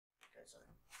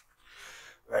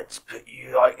Let's put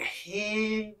you like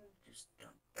here, just like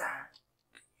that.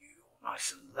 Put you all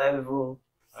nice and level.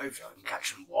 Hopefully I can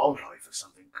catch some wildlife or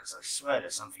something, because I swear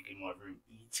there's something in my room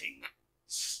eating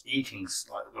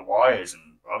like the wires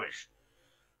and rubbish.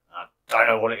 I don't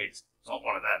know what it is. It's not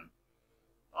one of them.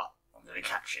 But I'm going to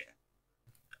catch it.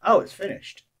 Oh, it's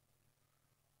finished.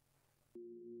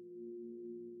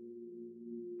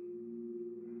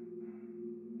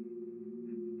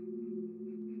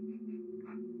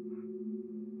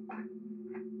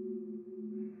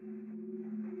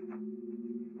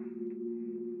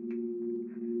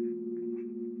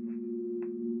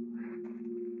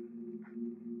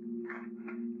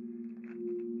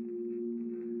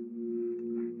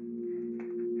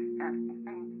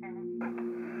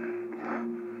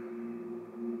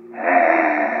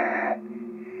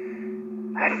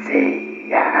 I see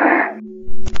ya.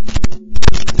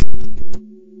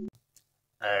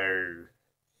 Oh.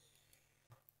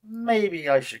 Maybe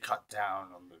I should cut down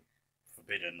on the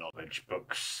forbidden knowledge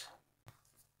books.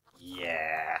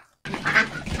 Yeah.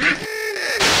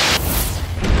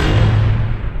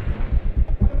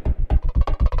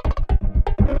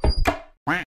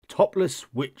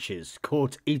 Topless witches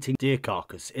caught eating deer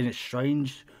carcass in a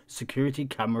strange security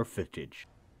camera footage.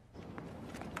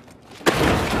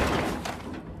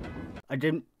 I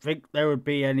didn't think there would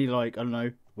be any, like, I don't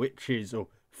know, witches or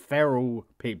feral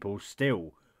people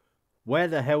still. Where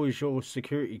the hell is your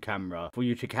security camera for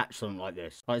you to catch something like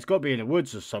this? Like, it's got to be in the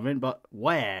woods or something, but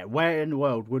where? Where in the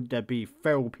world would there be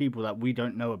feral people that we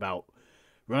don't know about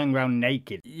running around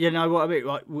naked? You know what I mean?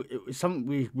 Like, something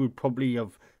we would probably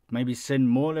have maybe seen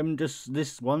more than just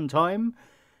this one time,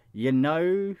 you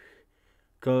know?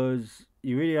 Because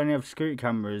you really only have security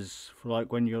cameras for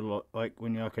like when you're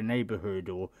like a neighborhood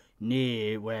or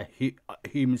near where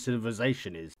human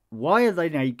civilization is. Why are they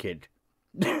naked?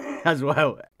 As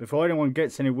well, before anyone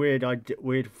gets any weird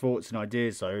thoughts and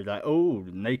ideas though, like, oh,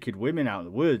 naked women out in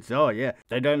the woods, oh yeah,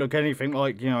 they don't look anything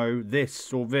like, you know,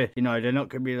 this or this, you know, they're not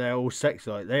going to be there all sexy,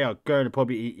 like, they are going to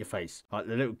probably eat your face, like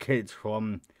the little kids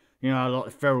from, you know, like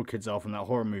the feral kids are from that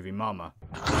horror movie Mama.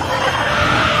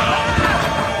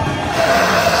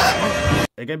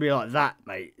 They're going to be like that,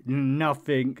 mate,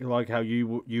 nothing like how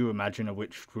you imagine a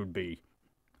witch would be,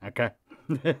 okay?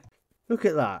 Look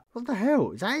at that, what the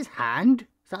hell, is that his hand?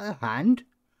 Is that a hand?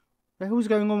 What the hell's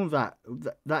going on with that?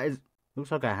 That is...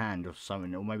 looks like a hand or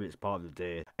something, or maybe it's part of the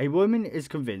deer. A woman is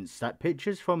convinced that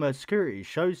pictures from her security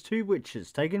shows two witches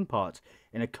taking part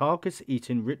in a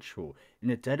carcass-eating ritual in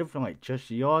the dead of night just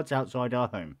yards outside our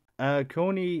home.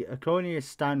 Cornelius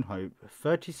Stanhope,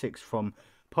 36, from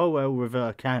Foryou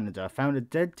River, Canada, found a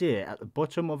dead deer at the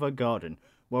bottom of her garden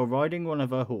while riding one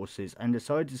of her horses and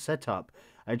decided to set up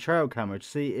a trail camera to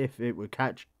see if it would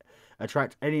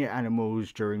attract any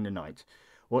animals during the night.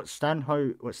 What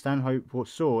Stanhope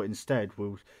saw instead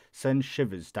will send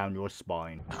shivers down your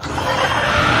spine.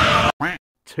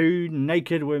 Two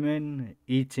naked women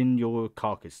eating your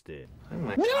carcass deer.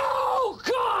 No,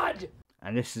 God!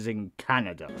 And this is in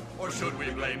Canada. Or should we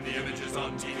blame the images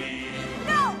on TV?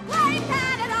 No, blame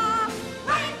Canada!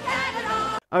 Blame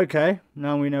Canada! Okay,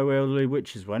 now we know where all the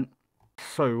witches went.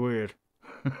 So weird.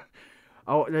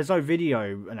 Oh, there's no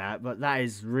video in that, but that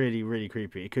is really, really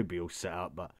creepy. It could be all set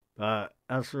up, but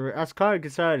that's kind of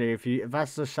concerning if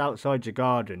that's just outside your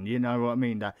garden. You know what I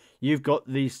mean? That you've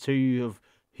got these two of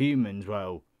humans.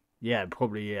 Well, yeah,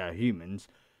 probably humans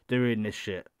doing this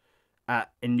shit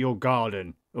in your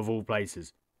garden of all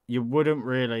places. You wouldn't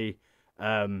really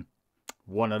want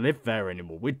to live there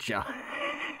anymore, would you?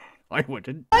 I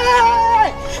wouldn't.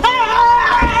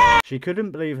 She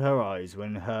couldn't believe her eyes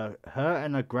when her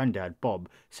and her granddad, Bob,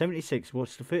 76,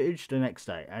 watched the footage the next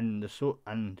day and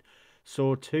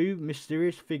saw two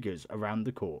mysterious figures around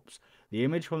the corpse. The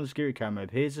image from the security camera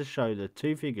appears to show the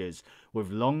two figures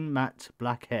with long, matte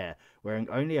black hair, wearing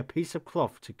only a piece of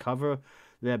cloth to cover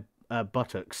their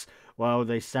buttocks while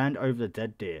they stand over the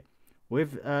dead deer.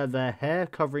 With their hair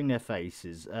covering their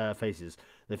faces,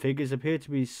 the figures appear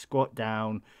to be squat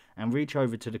down and reach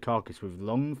over to the carcass with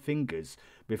long fingers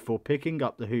before picking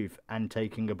up the hoof and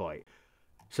taking a bite.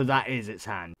 So that is its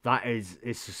hand.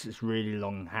 It's really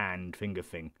long hand finger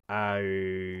thing.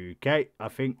 Okay, I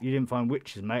think you didn't find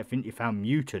witches, mate. I think you found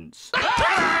mutants.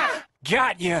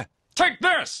 Got ya! Take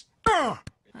this!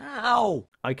 Ow!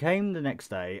 I came the next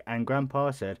day and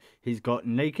Grandpa said he's got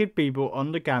naked people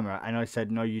on the camera and I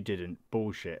said no you didn't.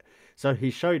 Bullshit. So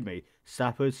he showed me.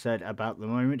 Sapper said about the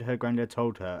moment her granddad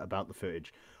told her about the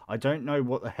footage. I don't know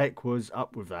what the heck was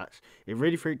up with that. It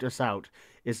really freaked us out.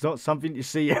 It's not something you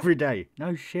see every day.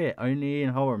 No shit, only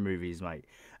in horror movies, mate.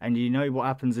 And you know what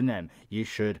happens in them. You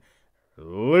should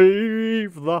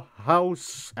leave the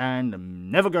house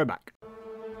and never go back.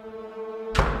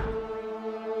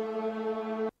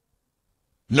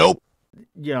 Nope.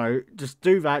 You know, just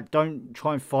do that. Don't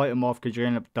try and fight them off because you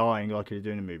end up dying like you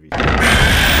do in the movies.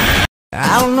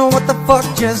 I don't know what the fuck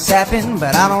just happened,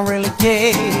 but I don't really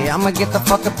care. I'ma get the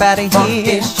fuck up out of here. Fuck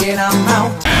this shit, I'm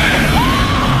out.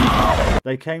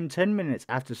 They came 10 minutes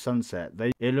after sunset.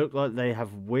 It looked like they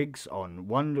have wigs on.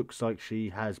 One looks like she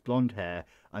has blonde hair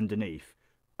underneath.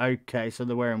 Okay, so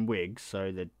they're wearing wigs,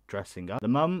 so they're dressing up. The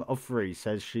mum of 3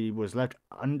 says she was left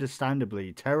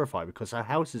understandably terrified because her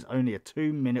house is only a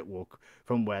 2-minute walk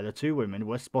from where the 2 women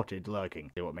were spotted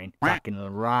lurking. See what I mean? Fucking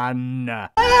run!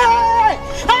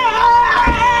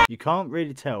 You can't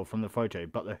really tell from the photo,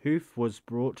 but the hoof was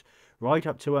brought right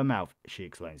up to her mouth, she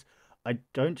explains. I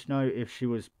don't know if she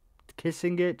was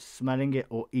kissing it, smelling it,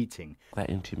 or eating.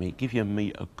 That into me, give your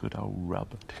meat a good old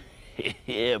rub.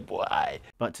 Yeah, boy.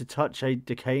 But to touch a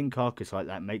decaying carcass like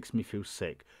that makes me feel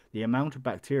sick. The amount of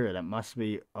bacteria that must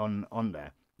be on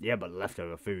there. Yeah, but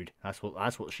leftover food. That's what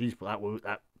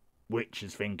that witch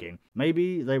is thinking.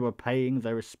 Maybe they were paying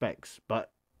their respects,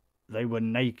 but they were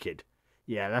naked.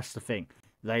 Yeah, that's the thing.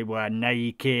 They were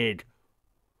naked.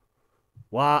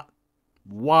 What?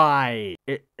 Why?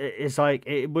 It's like,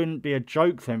 it wouldn't be a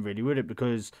joke then, really, would it?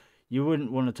 Because you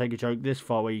wouldn't want to take a joke this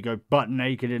far where you go butt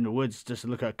naked in the woods just to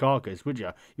look at a carcass, would you?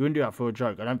 You wouldn't do that for a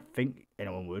joke. I don't think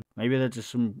anyone would. Maybe they're just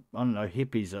some, I don't know,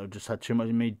 hippies that have just had too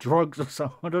many drugs or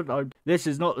something. I don't know. This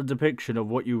is not the depiction of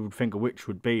what you would think a witch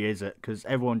would be, is it? Because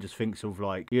everyone just thinks of,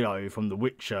 like, you know, from The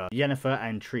Witcher. Yennefer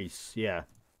and Triss. Yeah,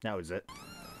 that was it.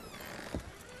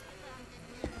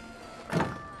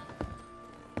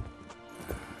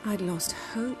 I'd lost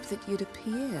hope that you'd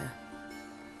appear.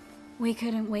 We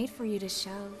couldn't wait for you to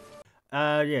show.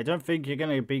 Yeah, don't think you're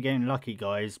going to be getting lucky,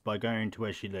 guys, by going to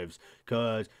where she lives.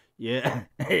 Because, yeah,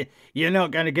 you're not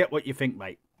going to get what you think,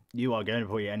 mate. You are going to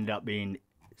probably end up being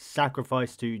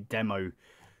sacrificed to Demotep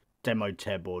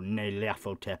or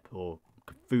Nyarlathotep or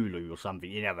Cthulhu or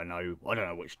something. You never know. I don't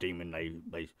know which demon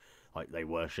they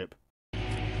worship.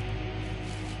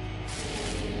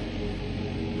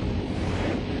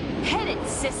 Hit it,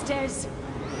 sisters!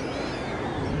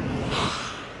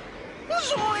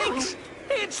 Zoinks!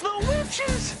 It's the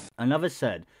witches! Another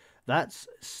said, that's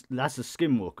a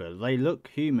skinwalker. They look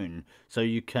human, so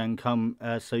you can come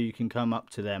up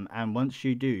to them, and once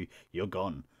you do, you're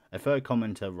gone. A third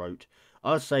commenter wrote,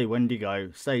 I'll say Wendigo,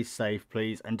 stay safe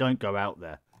please, and don't go out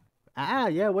there. Ah,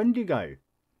 yeah, Wendigo.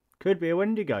 Could be a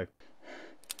Wendigo.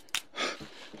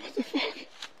 What the fuck?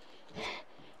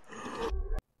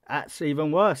 That's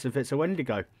even worse if it's a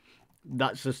Wendigo.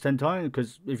 That's just 10 times,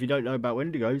 because if you don't know about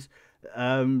Wendigos,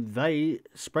 they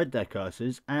spread their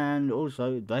curses, and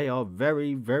also they are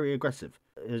very, very aggressive.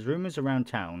 There's rumours around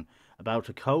town about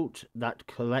a cult that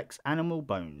collects animal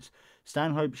bones.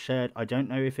 Stanhope shared, I don't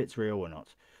know if it's real or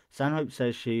not. Stanhope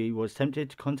says she was tempted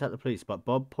to contact the police, but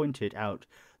Bob pointed out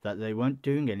that they weren't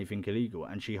doing anything illegal,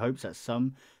 and she hopes that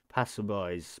some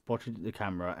passerbys spotted the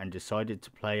camera and decided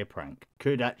to play a prank.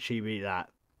 Could actually be that.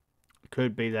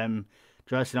 Could be them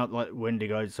dressing up like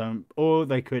Wendigos, or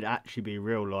they could actually be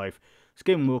real life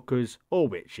skinwalkers or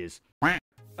witches.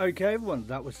 Okay everyone,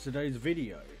 that was today's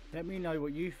video. Let me know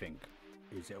what you think.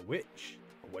 Is it a witch,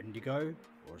 a Wendigo,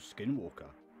 or a skinwalker?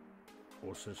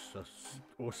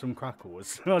 Or some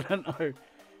crackles? I don't know.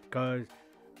 Because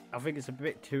I think it's a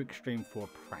bit too extreme for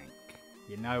a prank.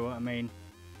 You know what I mean?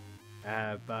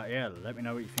 But yeah, let me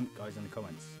know what you think, guys, in the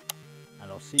comments.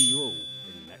 And I'll see you all